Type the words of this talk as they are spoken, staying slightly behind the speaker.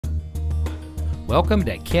Welcome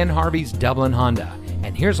to Ken Harvey's Dublin Honda,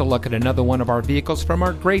 and here's a look at another one of our vehicles from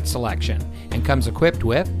our great selection, and comes equipped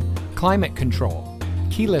with climate control,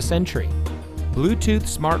 keyless entry, Bluetooth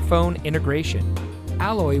smartphone integration,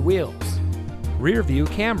 alloy wheels, rear view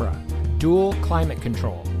camera, dual climate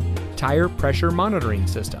control, tire pressure monitoring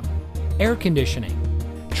system, air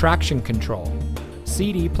conditioning, traction control,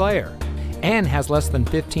 CD player, and has less than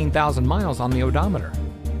 15,000 miles on the odometer.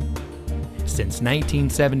 Since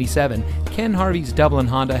 1977, Ken Harvey's Dublin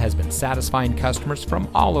Honda has been satisfying customers from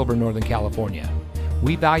all over Northern California.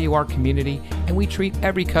 We value our community, and we treat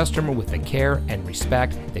every customer with the care and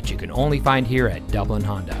respect that you can only find here at Dublin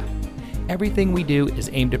Honda. Everything we do is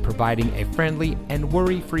aimed at providing a friendly and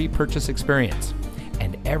worry-free purchase experience.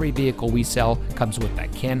 And every vehicle we sell comes with the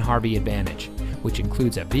Ken Harvey Advantage, which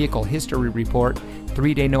includes a vehicle history report,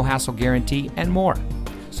 3-day no-hassle guarantee, and more.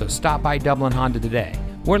 So stop by Dublin Honda today.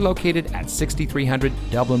 We're located at 6300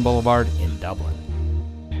 Dublin Boulevard in Dublin.